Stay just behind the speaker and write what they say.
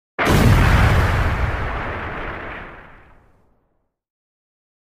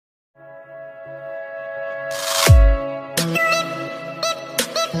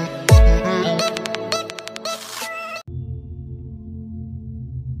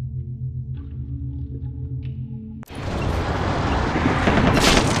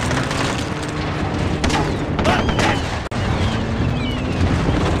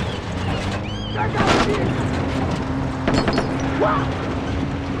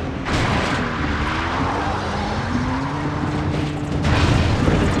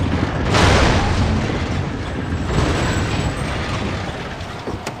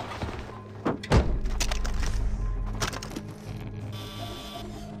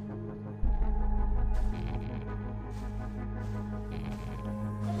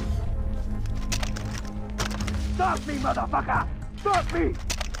Stop me, motherfucker! Stop me!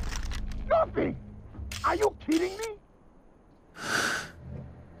 Stop me! Are you kidding me?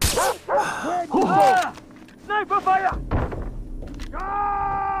 Sniper fire!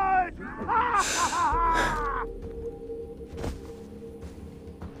 Charge!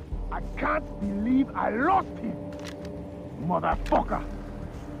 I can't believe I lost him, motherfucker!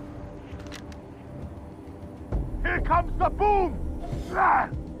 Here comes the boom!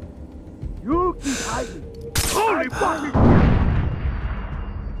 You keep hiding! Holy fucking shit!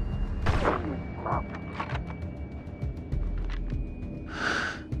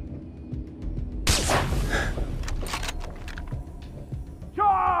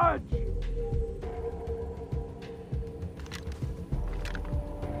 Charge!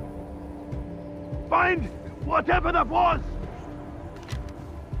 Find whatever that was!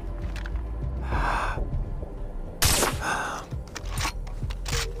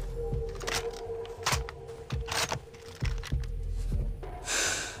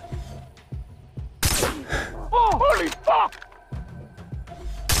 Oh, holy fuck!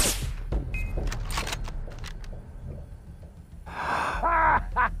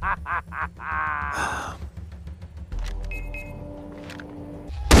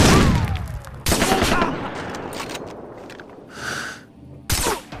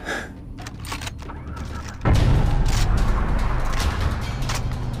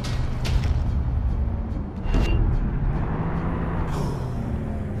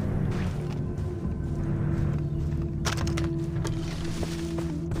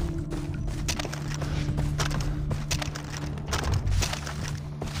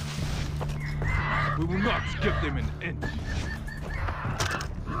 We will not give them an inch.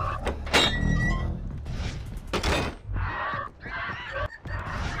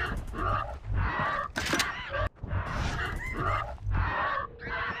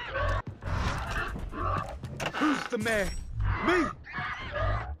 Who's the man? Me!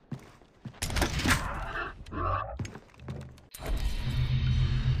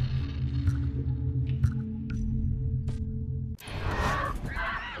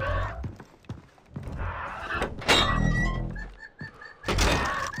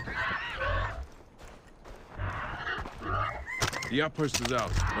 The outpost is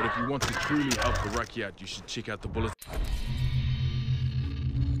out, but if you want to truly help the Rakyat, you should check out the bullet.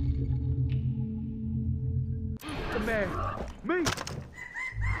 The man! Me!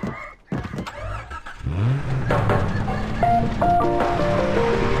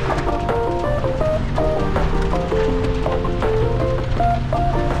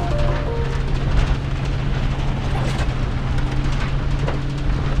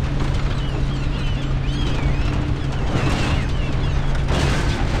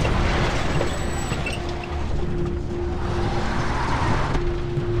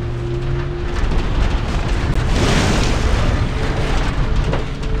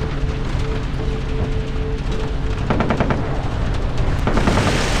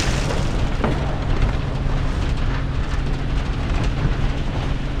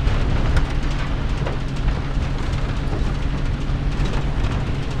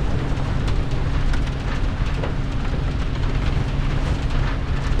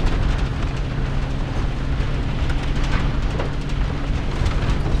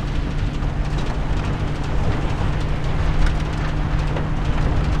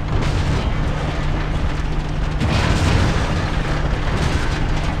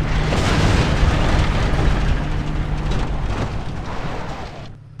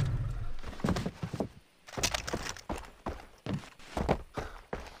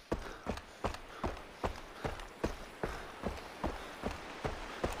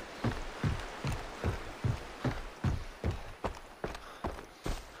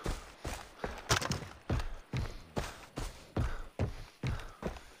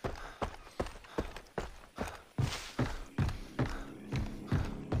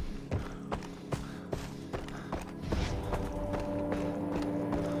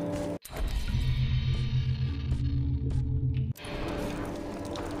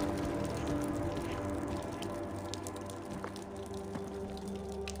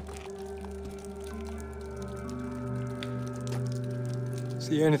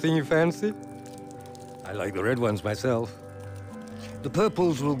 See anything you fancy? I like the red ones myself. The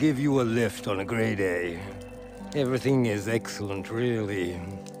purples will give you a lift on a gray day. Everything is excellent, really.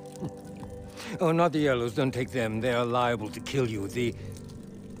 Oh, not the yellows. Don't take them. They are liable to kill you. The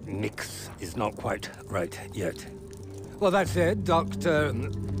mix is not quite right yet. Well, that said, Dr.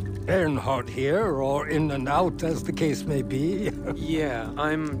 Earnhardt here, or in and out, as the case may be. Yeah,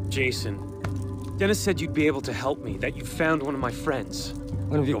 I'm Jason. Dennis said you'd be able to help me, that you found one of my friends.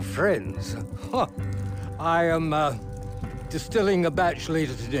 One of your friends? Huh. I am, distilling a batch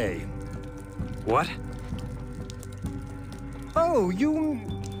later today. What? Oh, you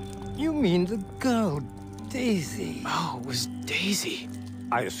mean the girl, Daisy. Oh, it was Daisy.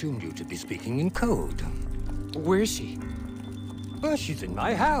 I assumed you to be speaking in code. Where is she? Well, she's in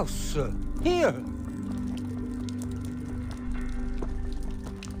my house. Here.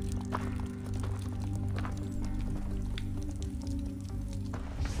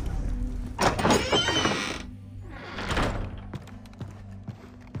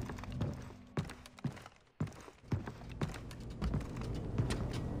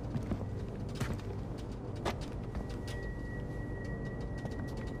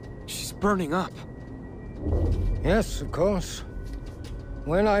 She's burning up. Yes, of course.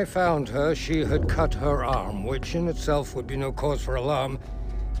 When I found her, she had cut her arm, which in itself would be no cause for alarm,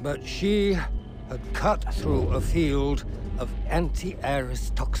 but she had cut through a field of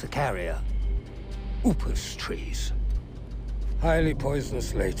Anti-Aris toxicaria, upas trees. Highly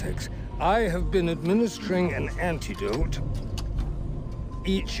poisonous latex. I have been administering an antidote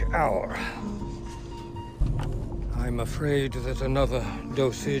each hour. I'm afraid that another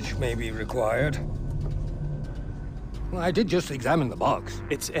dosage may be required. Well, I did just examine the box.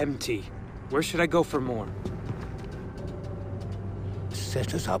 It's empty. Where should I go for more?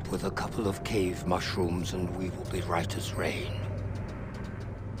 Set us up with a couple of cave mushrooms and we will be right as rain.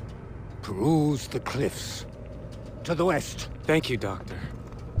 Peruse the cliffs. To the west. Thank you, Doctor.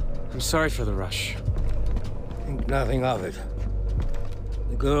 I'm sorry for the rush. Think nothing of it.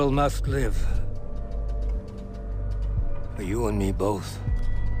 The girl must live. For you and me both.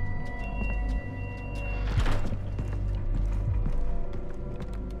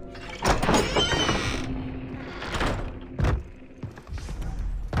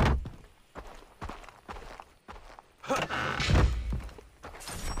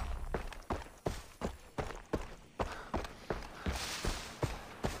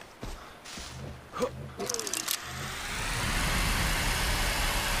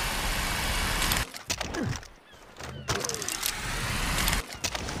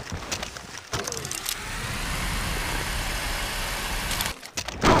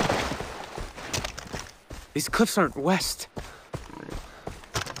 These cliffs aren't west.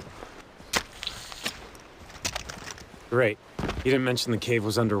 Great. You didn't mention the cave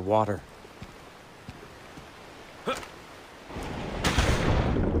was underwater.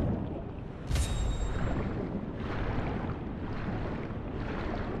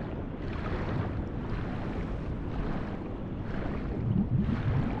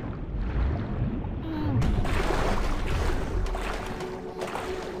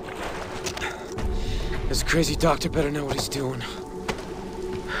 This crazy doctor better know what he's doing.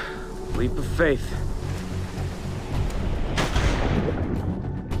 Leap of faith.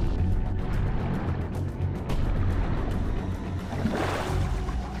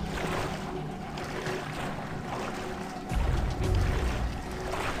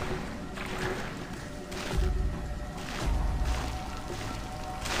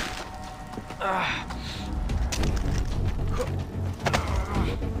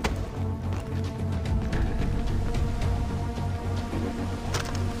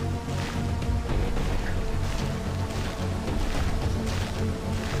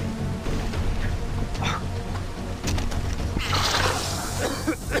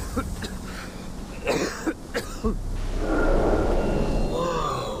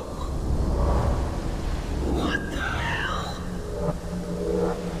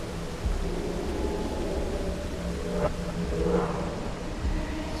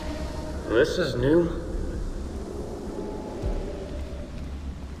 This is new.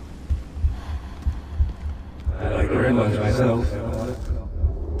 I like the red ones myself.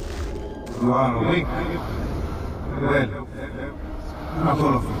 You are awake? Well, not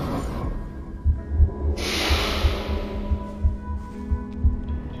all of you.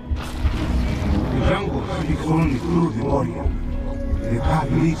 The jungle speaks only through the warrior. The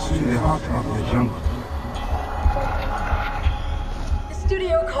path leads to the heart of the jungle. The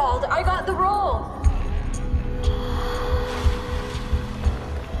studio called. I got the role.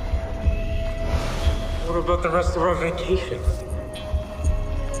 What about the rest of our vacation?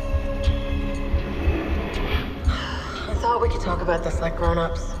 I thought we could talk about this like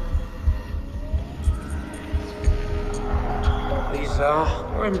grown-ups.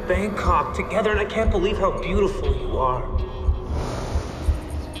 Lisa, we're in Bangkok together and I can't believe how beautiful you are.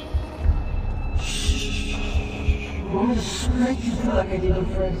 I just make you feel like I did it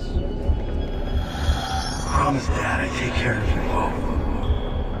first. Promise, Dad, I take care of you both.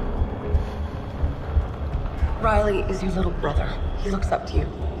 Riley is your little brother. He looks up to you.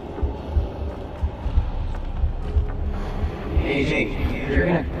 AJ, you're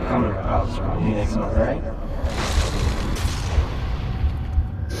gonna come to our house probably next month, right?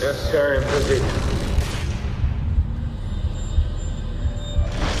 Yes, sir, I'm busy.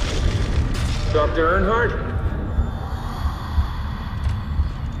 Dr. Earnhardt?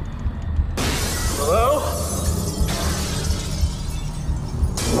 Hello?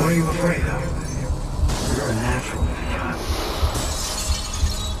 What are you afraid of? You're a natural, man.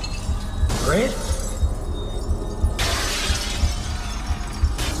 Grant?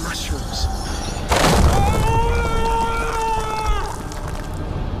 Mushrooms.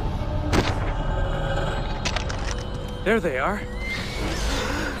 There they are.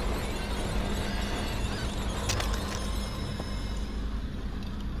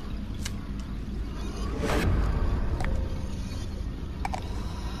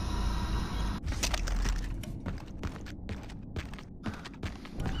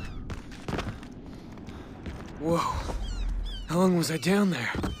 Whoa. How long was I down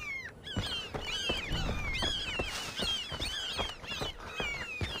there?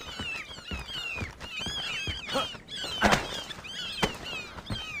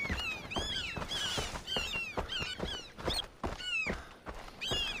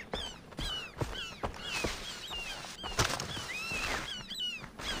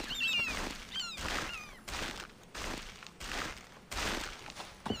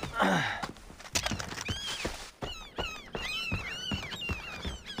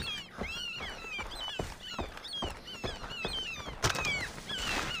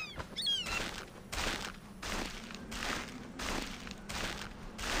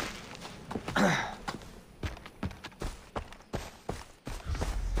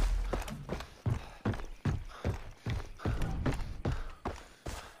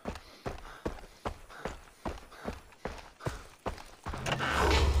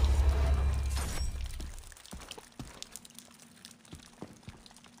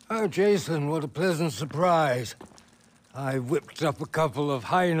 Oh, Jason, what a pleasant surprise. I whipped up a couple of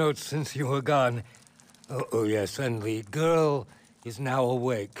high notes since you were gone. Oh, yes, and the girl is now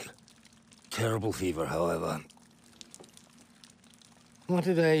awake. Terrible fever, however. What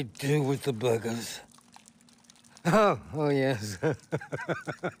did I do with the burgers? Oh, yes.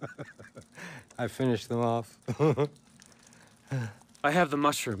 I finished them off. I have the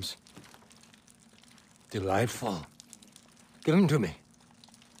mushrooms. Delightful. Give them to me.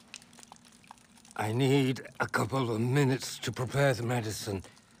 I need a couple of minutes to prepare the medicine.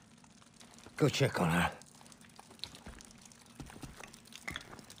 Go check on her.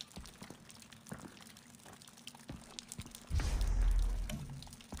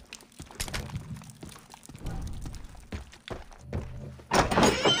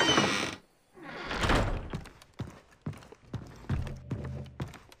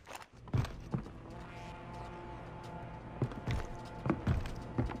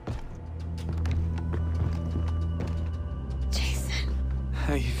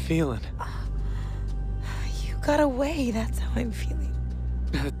 How you feeling? You got away, that's how I'm feeling.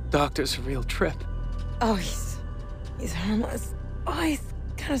 The doctor's a real trip. Oh, he's harmless. Oh, he's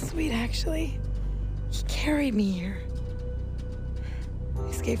kind of sweet, actually. He carried me here. I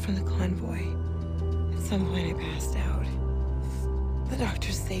escaped from the convoy. At some point, I passed out. The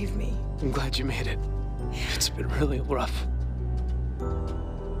doctor saved me. I'm glad you made it. It's been really rough.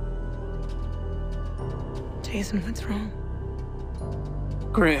 Jason, what's wrong?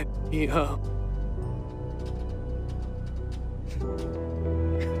 Grant, he,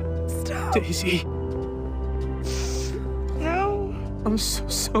 Stop. Daisy. No. I'm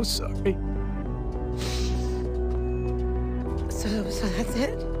so sorry. So that's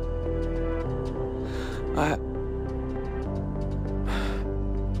it?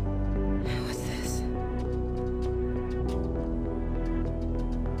 What's this?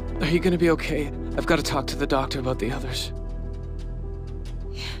 Are you gonna be okay? I've got to talk to the doctor about the others.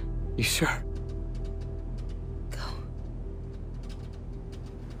 Yeah. You sure? Go.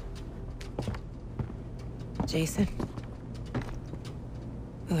 Jason,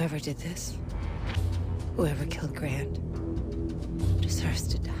 whoever did this, whoever killed Grant, deserves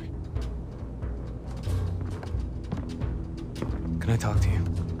to die. Can I talk to you?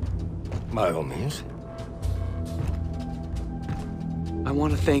 By all means. I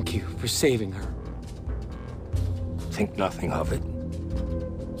want to thank you for saving her. Think nothing of it.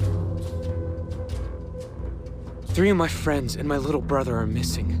 3 of my friends and my little brother are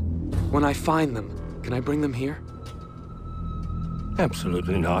missing. When I find them, can I bring them here?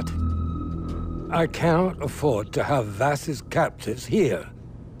 Absolutely not. I cannot afford to have Vass's captives here.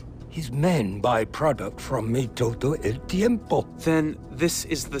 His men buy product from me todo el tiempo. Then this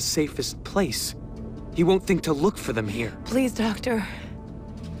is the safest place. He won't think to look for them here. Please, Doctor.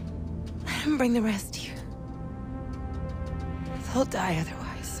 Let him bring the rest here. They'll die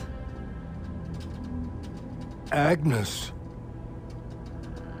otherwise. Agnes.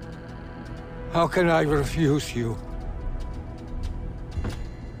 How can I refuse you?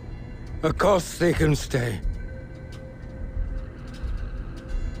 Of course they can stay.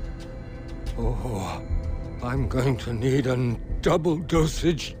 Oh, I'm going to need a double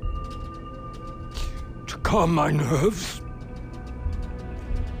dosage to calm my nerves.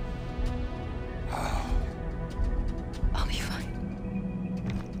 I'll be fine.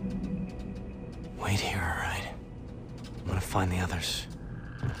 Wait here, all right? I'm gonna find the others.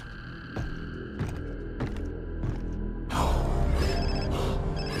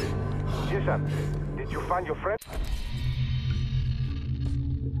 Jason, did you find your friend?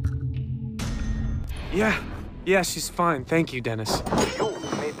 Yeah, she's fine. Thank you, Dennis. You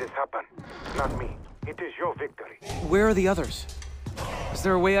made this happen, not me. It is your victory. Where are the others? Is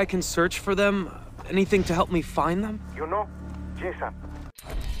there a way I can search for them? Anything to help me find them? You know, Jason.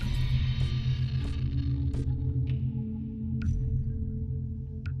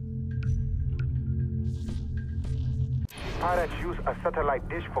 Pirates use a satellite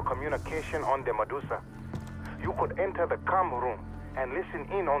dish for communication on the Medusa. You could enter the comm room and listen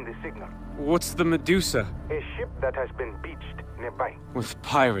in on the signal. What's the Medusa? A ship that has been beached nearby. With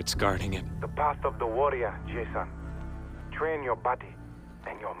pirates guarding it. The path of the warrior, Jason. Train your body,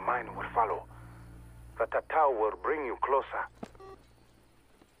 and your mind will follow. The Tatao will bring you closer.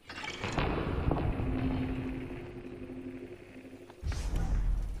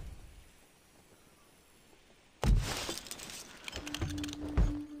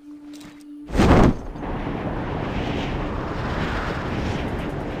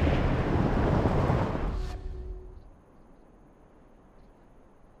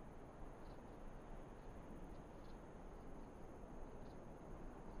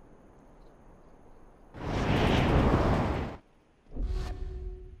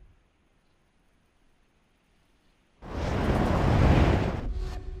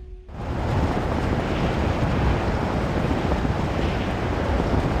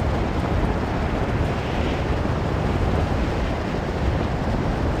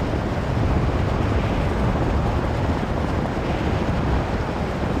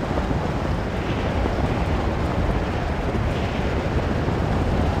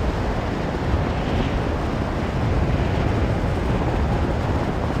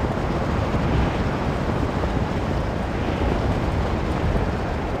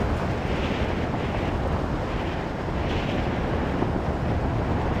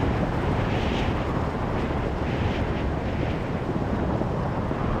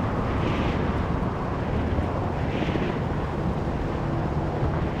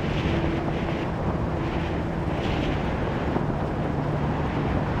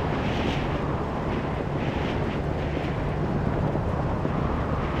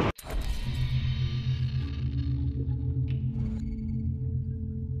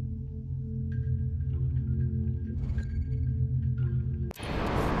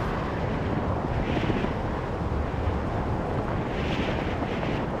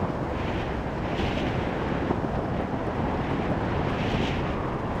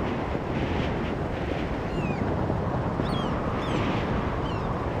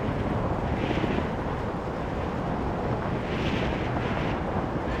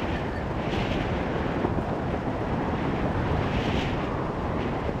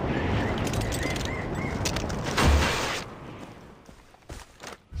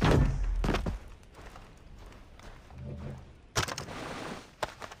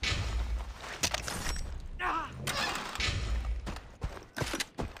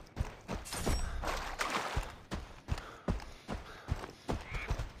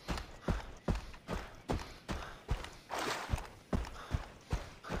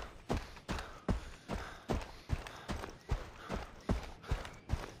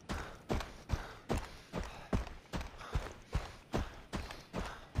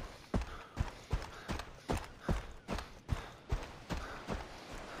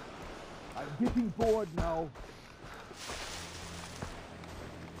 Getting bored now.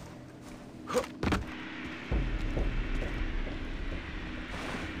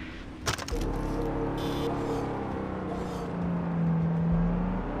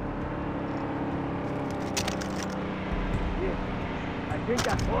 I think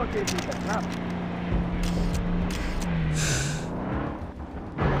that door gave me the trap.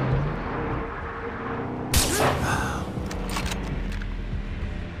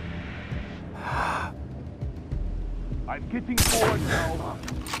 I'm getting bored now.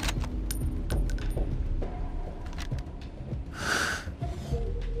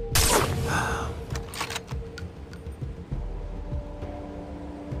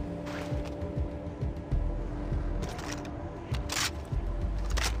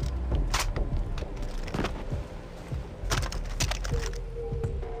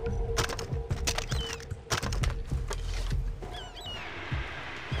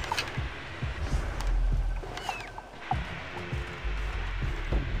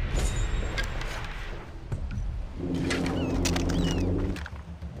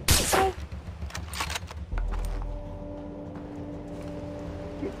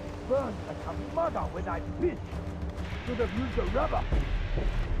 burns like a mother when I pitch. Should have used the rubber.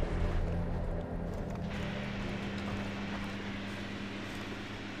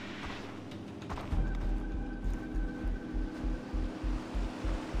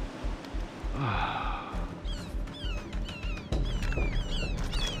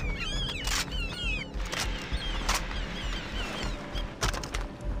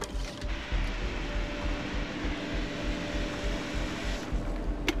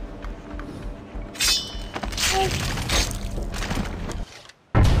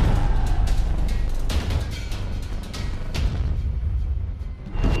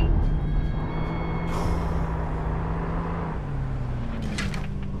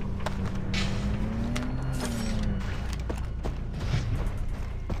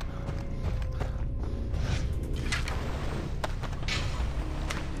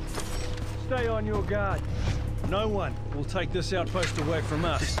 Stay on your guard. No one will take this outpost away from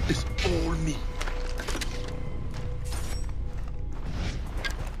us. This is all me.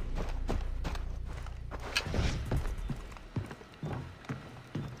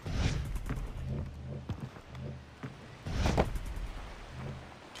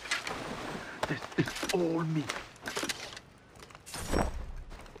 This is all me.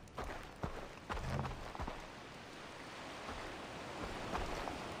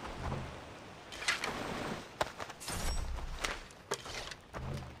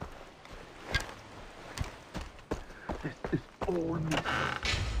 This is all me.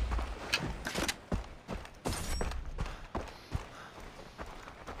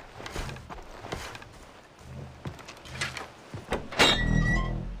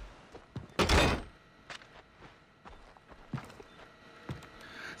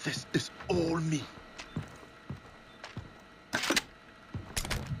 This is all me.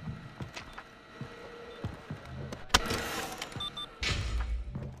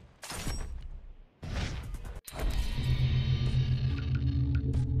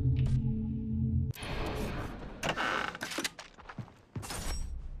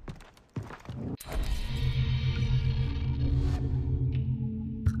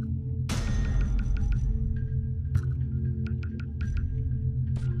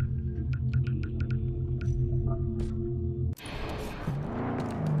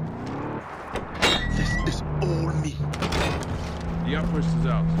 This is all me. The outpost is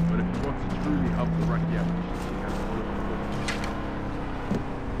out, but if you want to truly help the wreck yet, you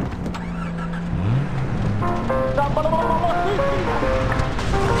have to follow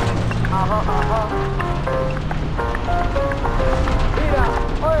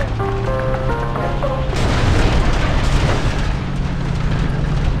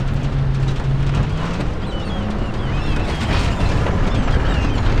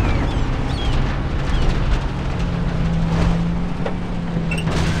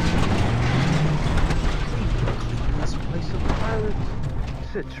This place of pirates.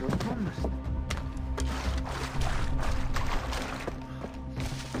 Said you promised.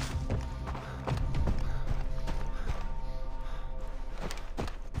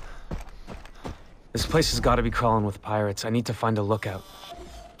 This place has got to be crawling with pirates. I need to find a lookout.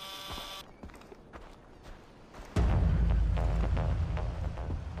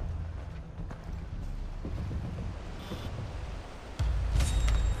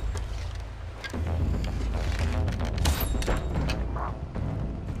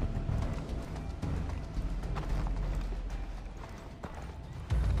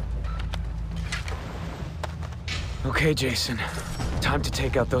 Okay, Jason. Time to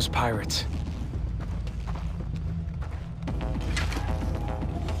take out those pirates.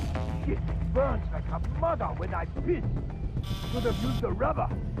 Shit, it burns like a mother when I pitch. Should have used the rubber.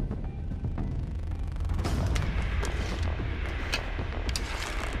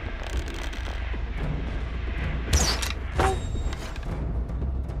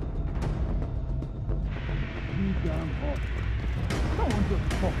 Too damn hot. Someone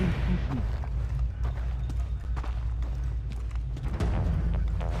just fucking push me.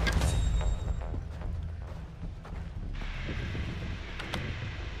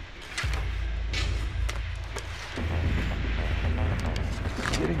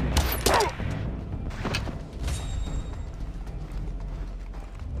 Getting me.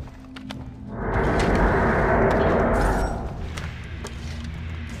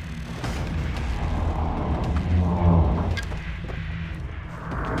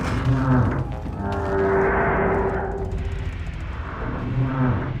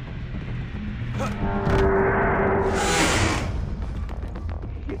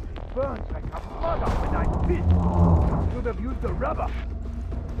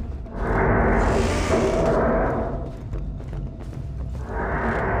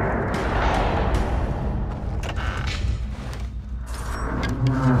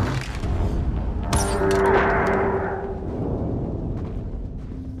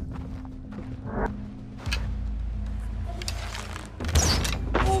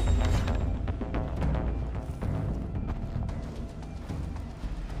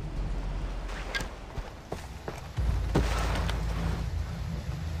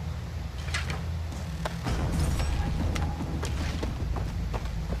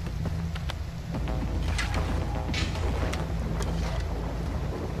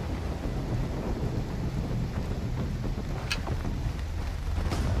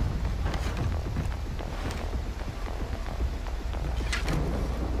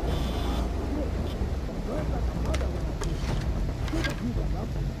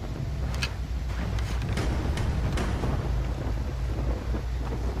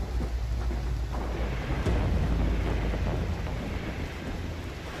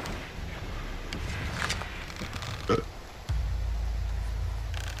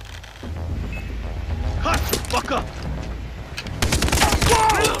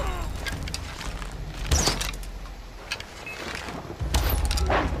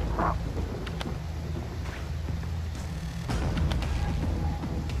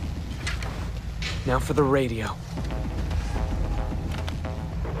 Now for the radio.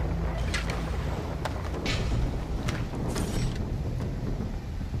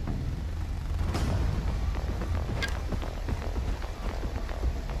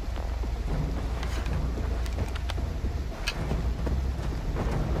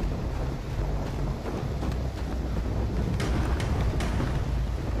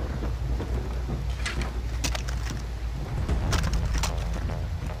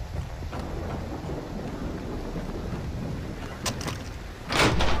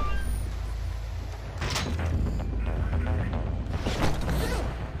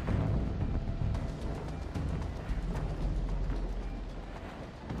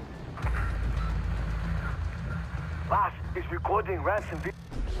 He's recording ransom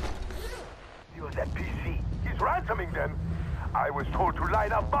videos at PC. He's ransoming them. I was told to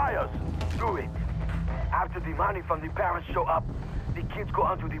line up buyers. Do it. After the money from the parents show up, the kids go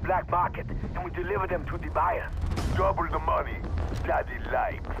onto the black market and we deliver them to the buyer. Double the money. Daddy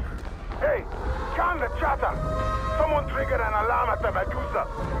likes. Hey, can the chatter. Someone triggered an alarm at the Medusa.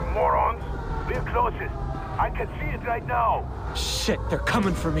 Morons. We're closest. I can see it right now. Shit, they're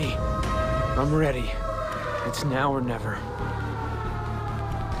coming for me. I'm ready. It's now or never.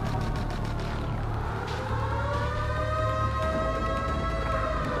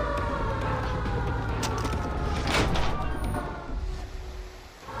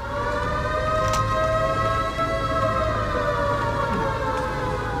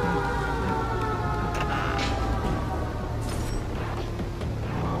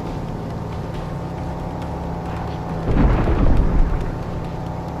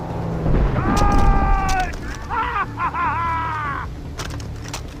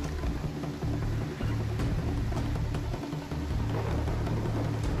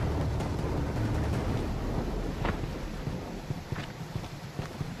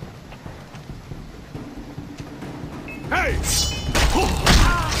 Hey!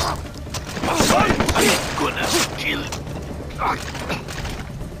 I'm gonna kill.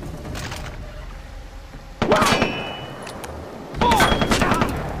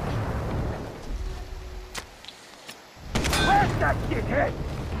 Where's that shithead?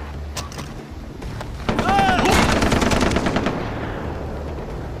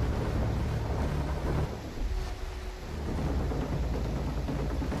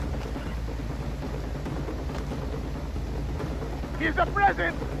 He's a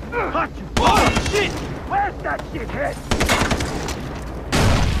present! Got you! Oh, shit! Where's that shithead?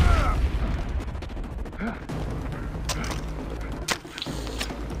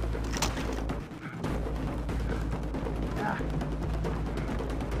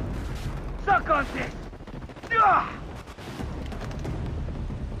 Suck on this!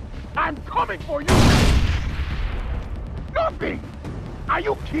 I'm coming for you! Nothing! Are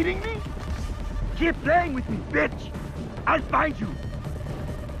you kidding me? Keep playing with me, bitch! I'll find you!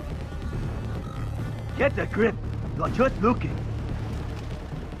 Get a grip. You're just looking.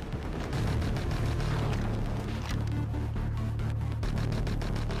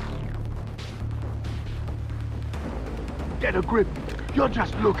 Get a grip. You're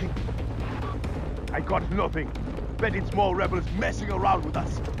just looking. I got nothing. Bet it's more rebels messing around with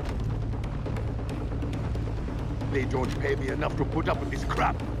us. They don't pay me enough to put up with this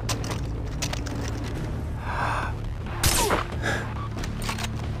crap.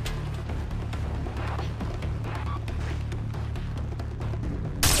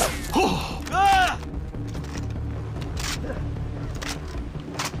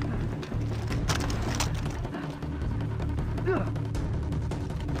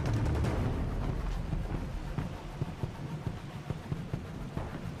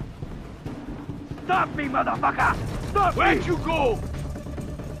 Stop me, motherfucker! Stop me! Where'd you go?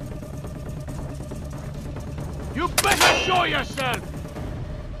 You better show yourself!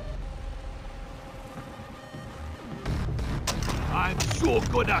 I'm so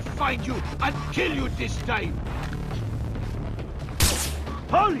gonna find you and kill you this time!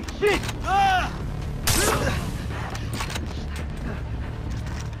 Holy shit! Ah!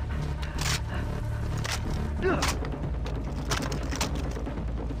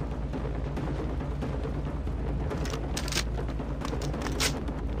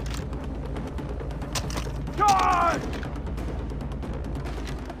 Charge!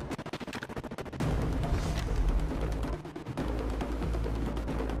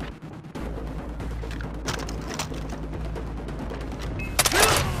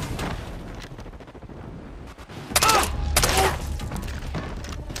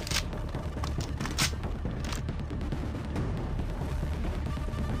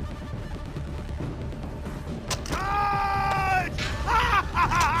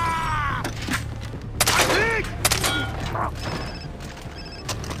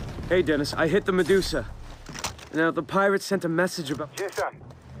 Hey, Dennis, I hit the Medusa. Now, the pirates sent a message about... Jason,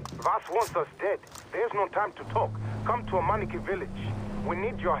 Vas wants us dead. There's no time to talk. Come to Amaniki village. We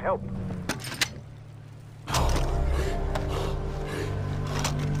need your help.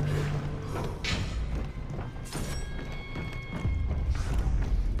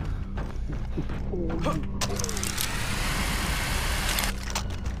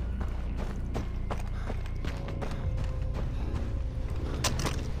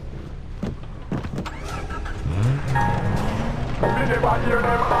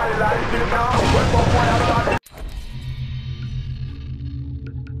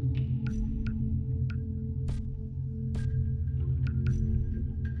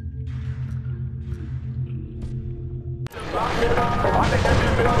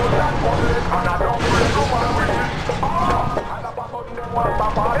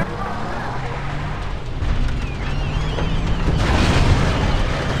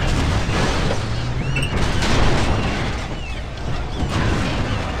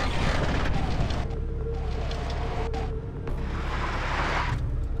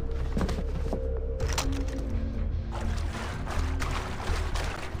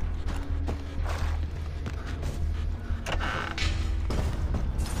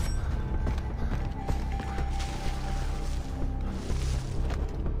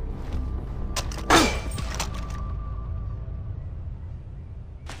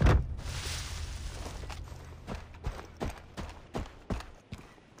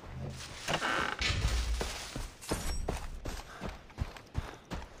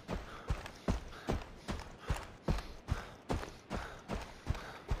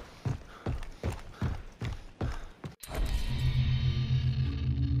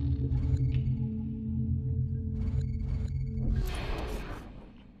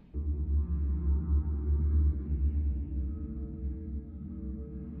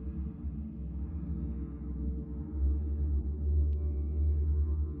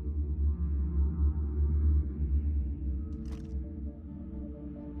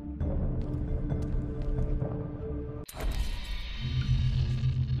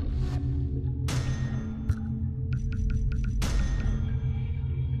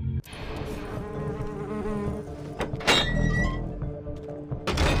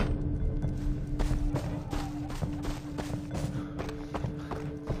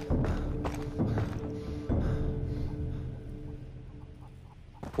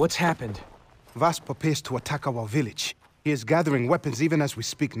 What's happened? Vas prepares to attack our village. He is gathering weapons even as we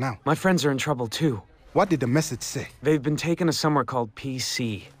speak now. My friends are in trouble too. What did the message say? They've been taken to somewhere called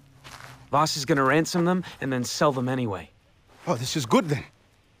PC. Voss is gonna ransom them and then sell them anyway. Oh, this is good then.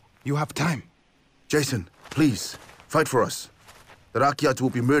 You have time. Jason, please, fight for us. The Rakyat will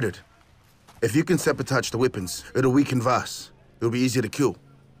be murdered. If you can sabotage the weapons, it'll weaken Vas. It'll be easier to kill.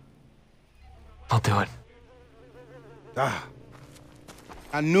 I'll do it. Ah.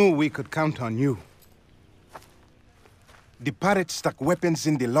 I knew we could count on you. The pirates stuck weapons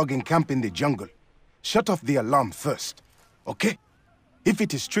in the logging camp in the jungle. Shut off the alarm first, okay? If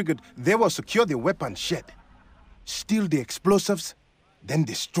it is triggered, they will secure the weapon shed. Steal the explosives, then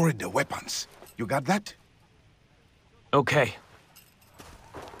destroy the weapons. You got that? Okay.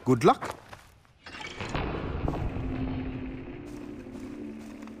 Good luck.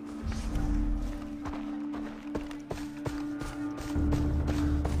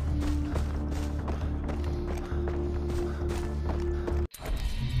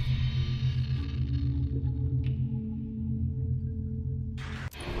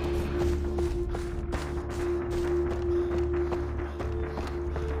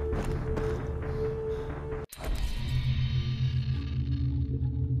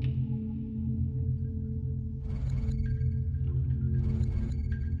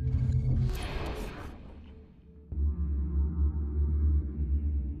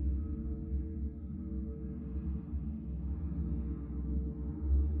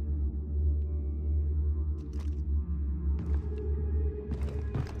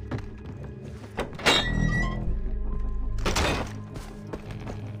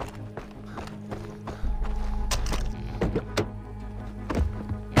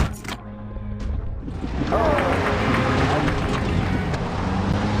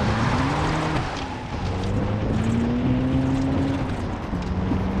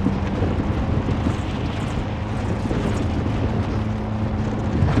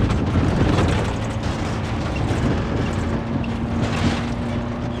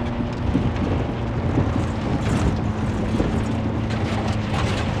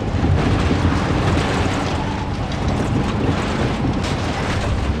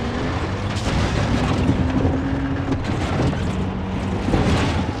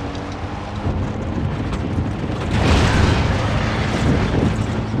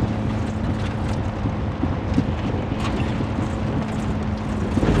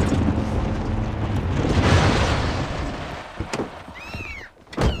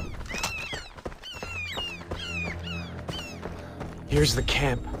 Here's the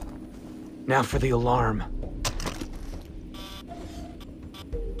camp. Now for the alarm.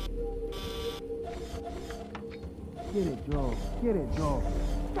 Get it, Joe. Get it, Joe.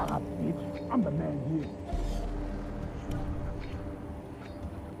 Shut up, bitch. I'm the man here.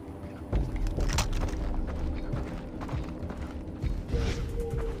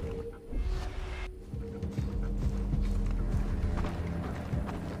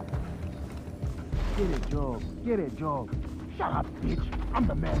 Get it, Joe. Get it, Joe. Shut up, bitch. I'm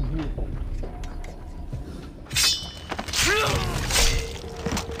the man here.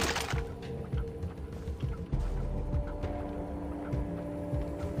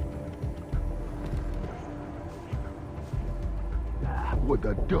 What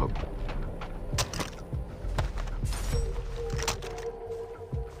the dub?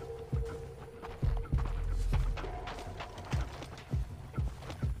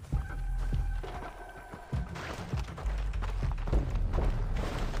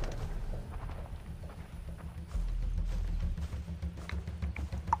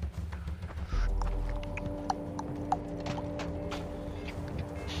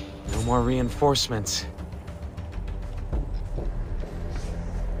 No more reinforcements.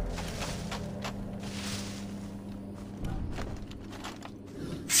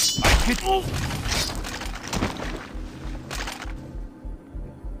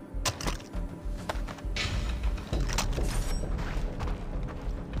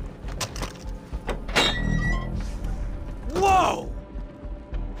 Whoa!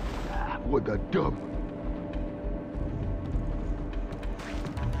 What the dub?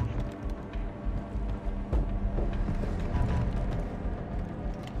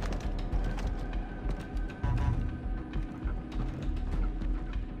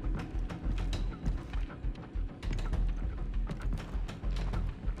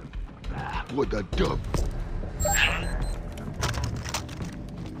 What the dub?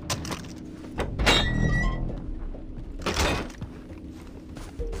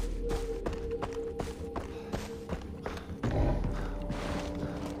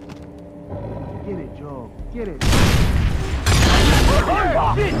 Get it, Joe. Get it.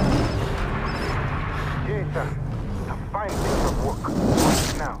 Jason, a fine piece of work.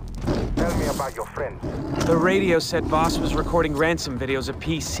 Now, tell me about your friends. The radio said Boss was recording ransom videos at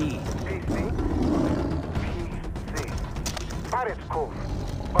PC. PC? Pirates Cove.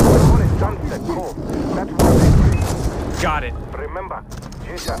 But the one is Sunset Cove. That's what they say. Got it. Remember,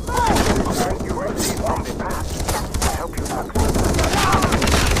 Jason, the strength you received from the past will help you succeed.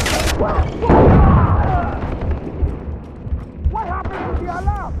 What happened to the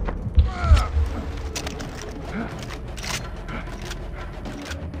alarm?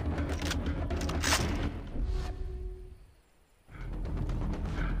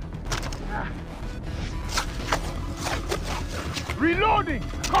 Reloading!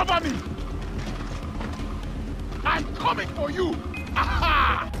 Cover me! I'm coming for you!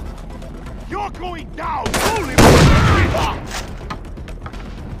 Aha! You're going down! Holy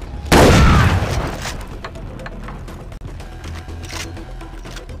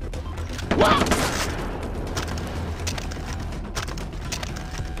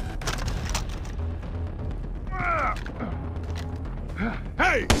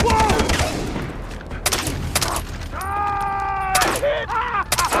Hey! Whoa!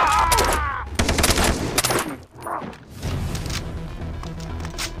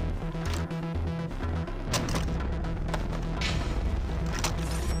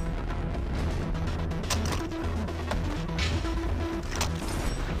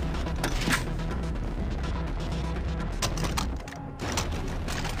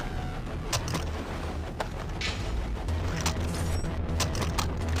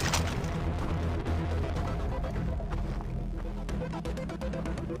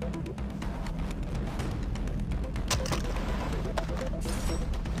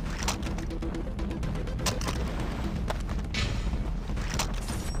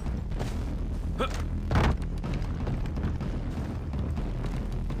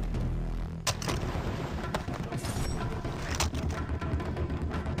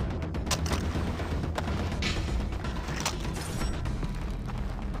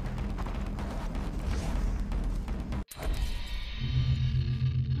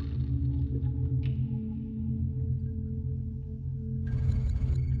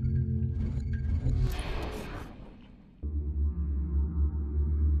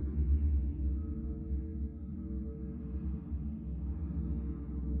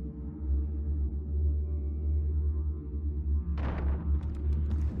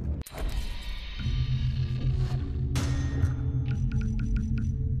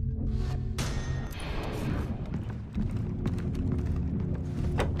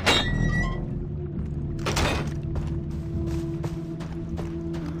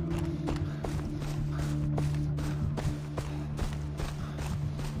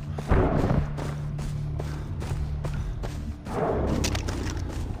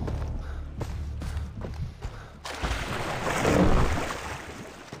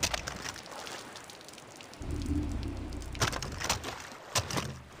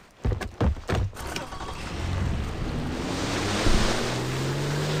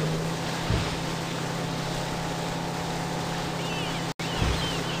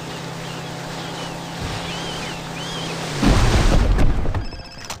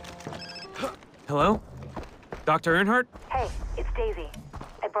 Dr. Earnhardt? Hey, it's Daisy.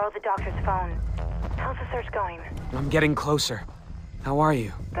 I borrowed the doctor's phone. How's the search going? I'm getting closer. How are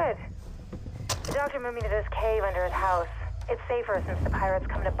you? Good. The doctor moved me to this cave under his house. It's safer since the pirates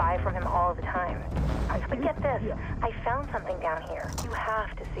come to buy from him all the time. But get this, I found something down here. You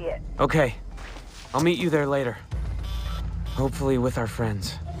have to see it. Okay. I'll meet you there later. Hopefully with our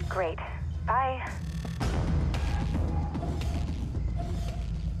friends. Great. Bye.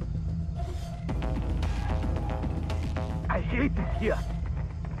 I hate it here.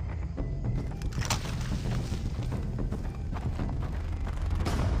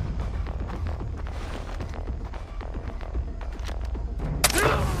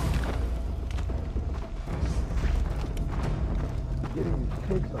 Getting these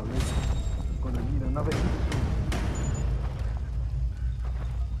cakes already. Gonna need another hit soon.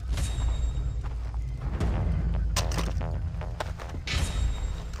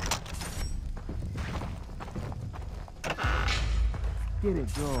 Get it,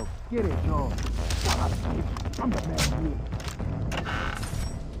 Joe. Get it, Joe. Shut up, bitch. I'm the man here.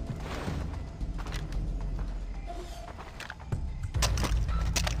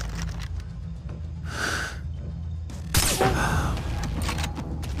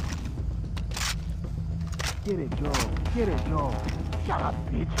 Get it, Joe. Get it, Joe. Shut up,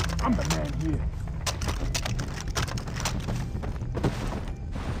 bitch. I'm the man here.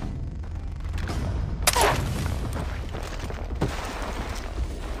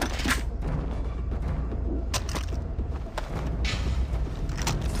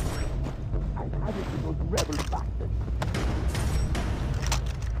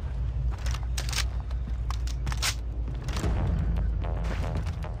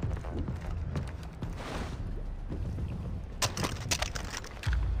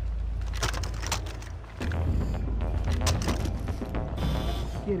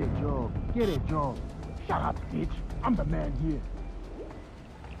 Get it, Joe. Get it, Joe. Shut up, bitch. I'm the man here.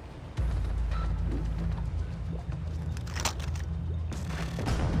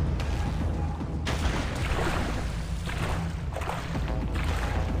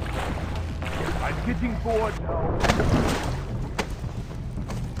 I'm getting bored now.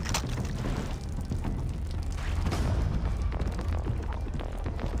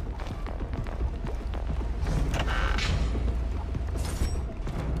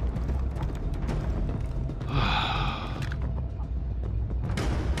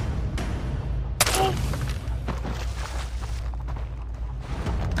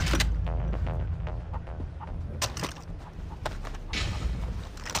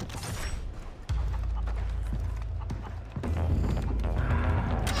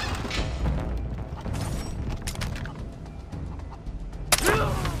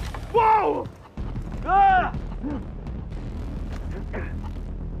 Whoa! Ah!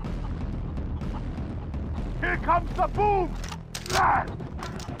 Here comes the boom! Ah!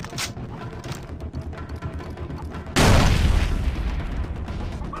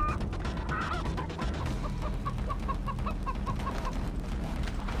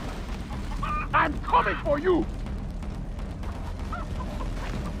 I'm coming for you!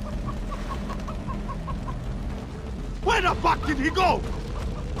 Where the fuck did he go?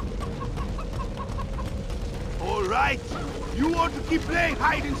 All right, you want to keep playing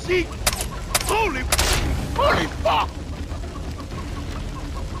hide and seek? Holy fuck!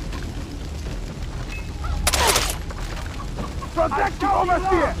 Protect the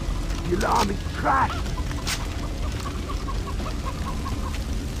overseer! The alarm is crashed!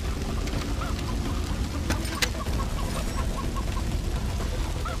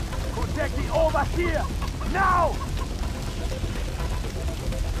 Protect the overseer! Now!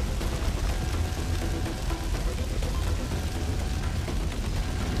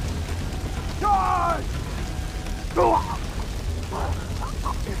 Charge!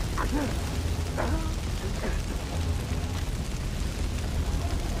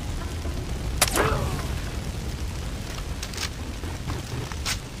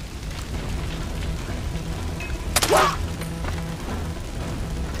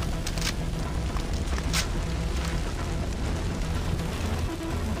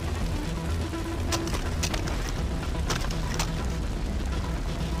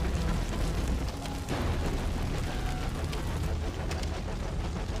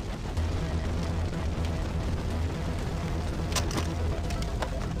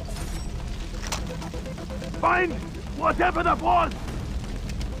 Find whatever that was!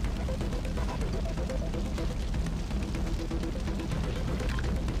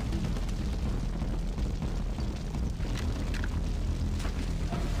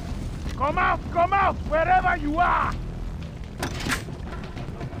 Come out, wherever you are!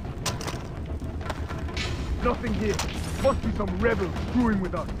 Nothing here. Must be some rebels screwing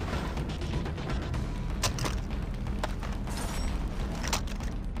with us.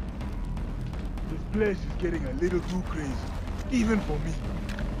 This place is getting a little too crazy, even for me.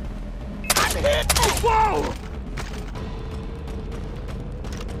 I'm hit! Whoa!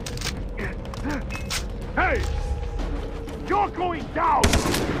 Hey! You're going down!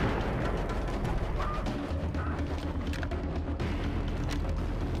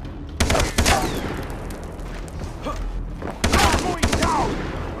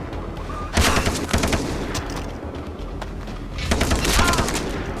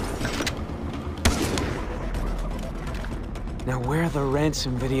 Now where are the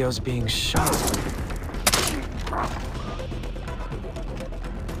ransom videos being shot?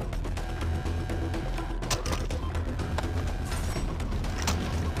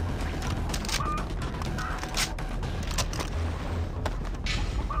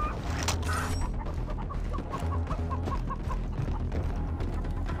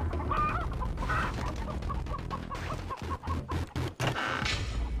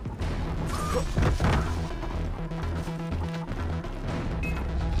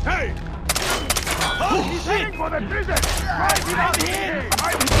 Hey! Oh, he's heading for the prison! Right, I'm here!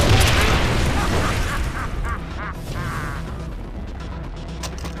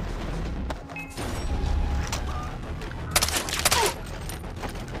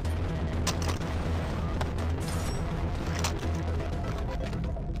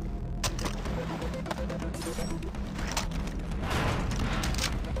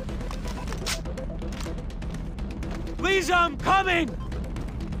 Lisa, I'm coming!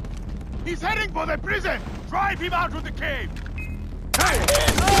 He's heading for the prison! Drive him out of the cave! Hey!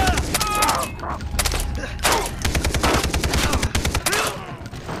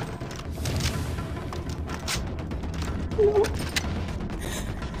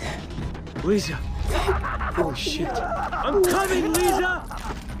 Lisa! Oh shit! I'm coming, Lisa!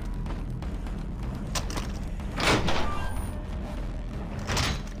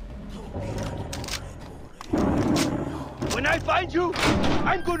 When I find you,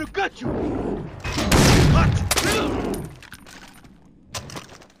 I'm gonna gut you! What?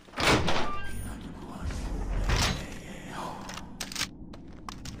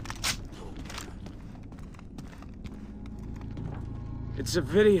 It's a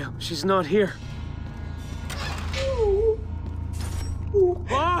video. She's not here.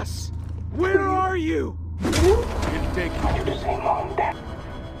 Boss! Where are you? We'll take you.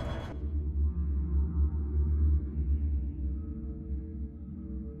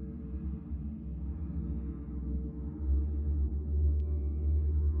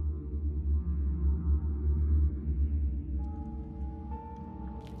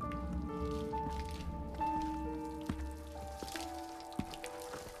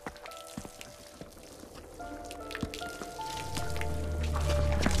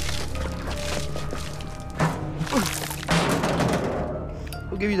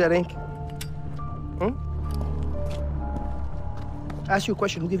 Who gave you that ink? I asked you a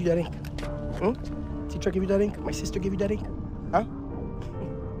question. Who gave you that ink? Teacher gave you that ink? My sister gave you that ink? Huh?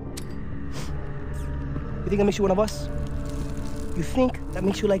 You think that makes you one of us? You think that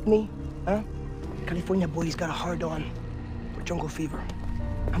makes you like me? Huh? California boy's got a hard-on for jungle fever.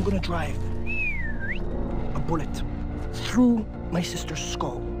 I'm gonna drive a bullet through my sister's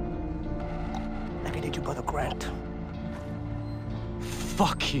skull like I did your brother Grant.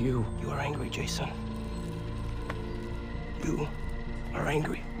 Fuck you. You are angry, Jason. You are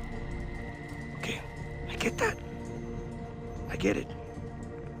angry. Okay, I get that. I get it.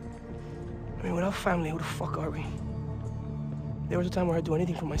 I mean, without family, who the fuck are we? There was a time where I'd do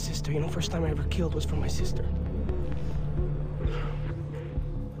anything for my sister. You know, first time I ever killed was for my sister.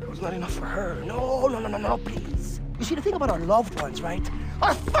 It was not enough for her. No, please. You see, the thing about our loved ones, right?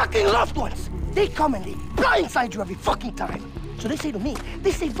 Our fucking loved ones! They come and they blindside you every fucking time. So they say to me,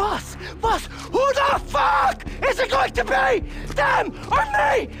 they say, boss, who the fuck is it going to be? Them or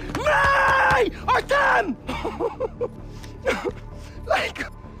me? Me or them?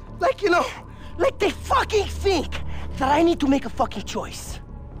 like, you know, like they fucking think that I need to make a fucking choice.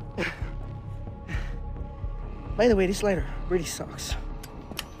 By the way, this lighter really sucks.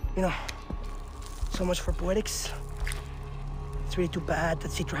 You know, so much for poetics. It's really too bad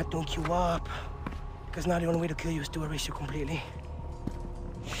that Citra had to hook you up. Because now the only way to kill you is to erase you completely.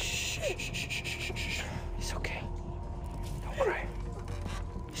 Shh. It's okay. Don't worry.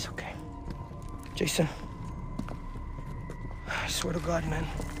 It's okay. Jason, I swear to God, man,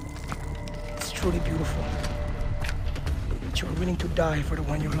 it's truly beautiful that you are willing to die for the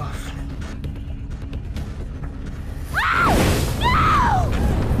one you love. No!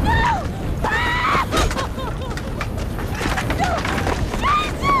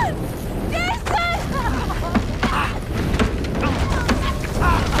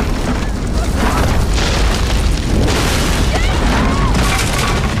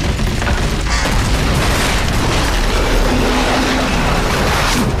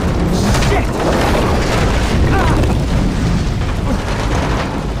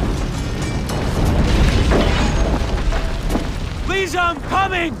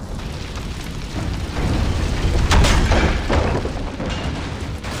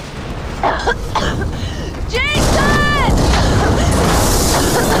 Jason!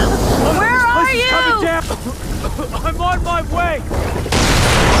 Where are you? Coming down. I'm on my way.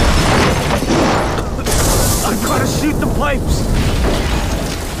 I've got to shoot the pipes.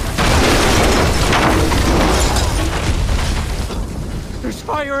 There's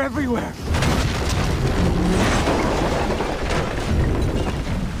fire everywhere.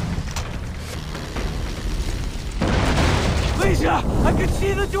 Lisa, I can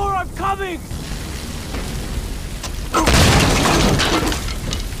see the door. I'm coming.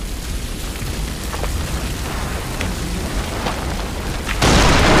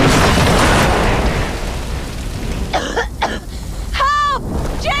 Help!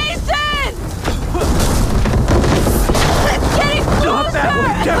 Jason! It's getting closer! Not that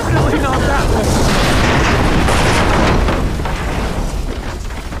way! Definitely not that way!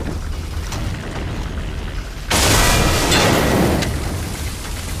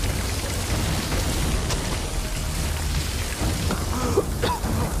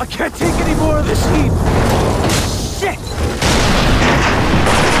 I can't take any more of this heat! Shit!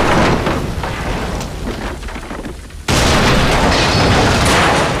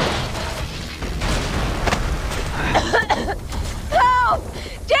 Help!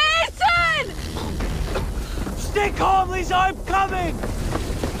 Jason! Stay calm, Lisa! I'm coming!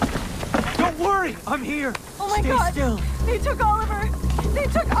 Don't worry! I'm here! Oh my Stay God! still! They took Oliver! They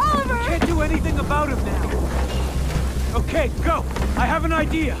took Oliver! Can't do anything about him now! Okay, go! I have an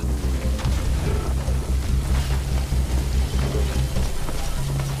idea!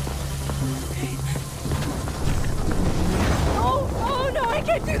 Oh no, I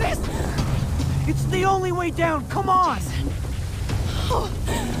can't do this! It's the only way down! Come on!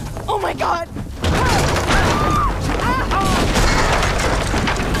 Oh my God!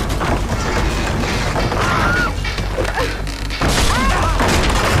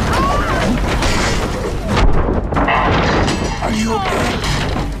 Are you okay?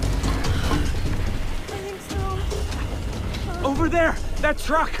 I think so. Over there! That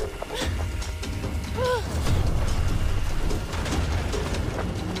truck!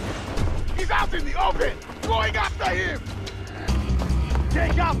 He's out in the open! Going after him!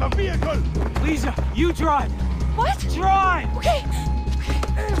 Take out the vehicle! Lisa, you drive! What? Drive! Okay.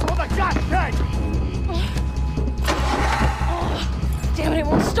 Aim for the gas tank! Damn it, it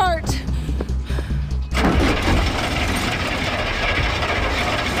won't start.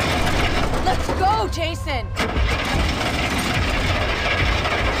 Let's go, Jason!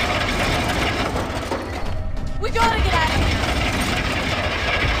 We gotta get out of here!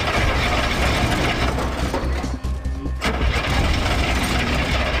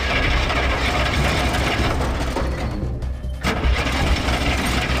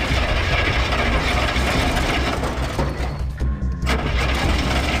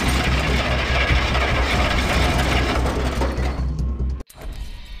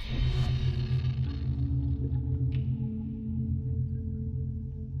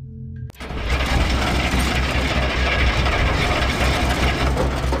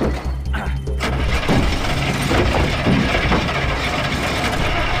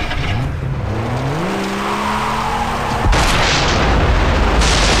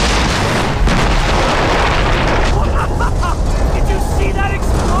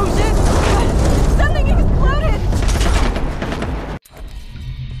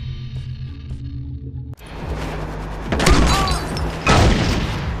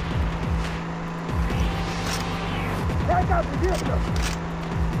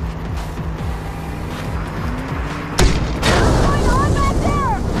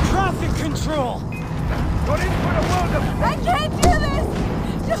 I can't do this!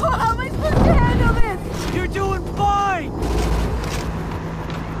 Joe, how am I supposed to handle this? You're doing fine!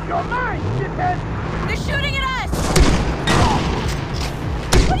 You're mine, shithead! They're shooting at us!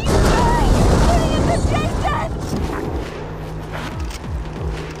 What are you doing? You're shooting at the Jason!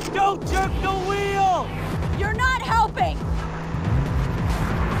 Don't jerk the wheel! You're not helping!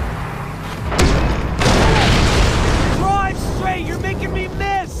 Drive straight! You're making me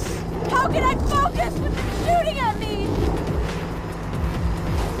miss! How can I focus with them shooting at me?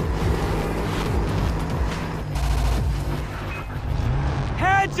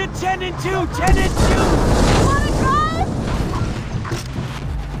 Heads at 10 and 2! 10 and 2! You wanna drive?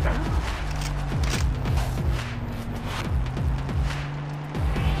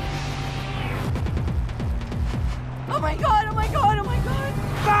 Oh my god, oh my god, oh my god!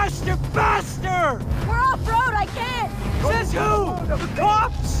 Faster, faster! We're off-road, I can't! Says who? The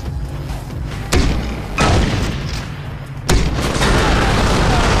cops?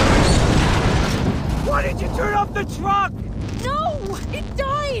 Why did you turn off the truck? No! It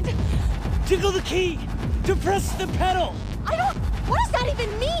died! Follow the key to press the pedal. I don't... What does that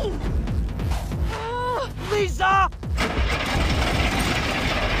even mean? Lisa!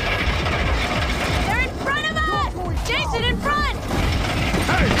 They're in front of us! Jason, in front!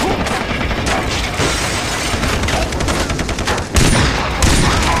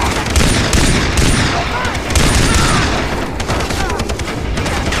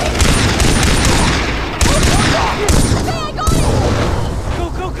 Go,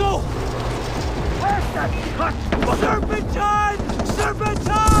 go, go! Where's that cut? Serpentine!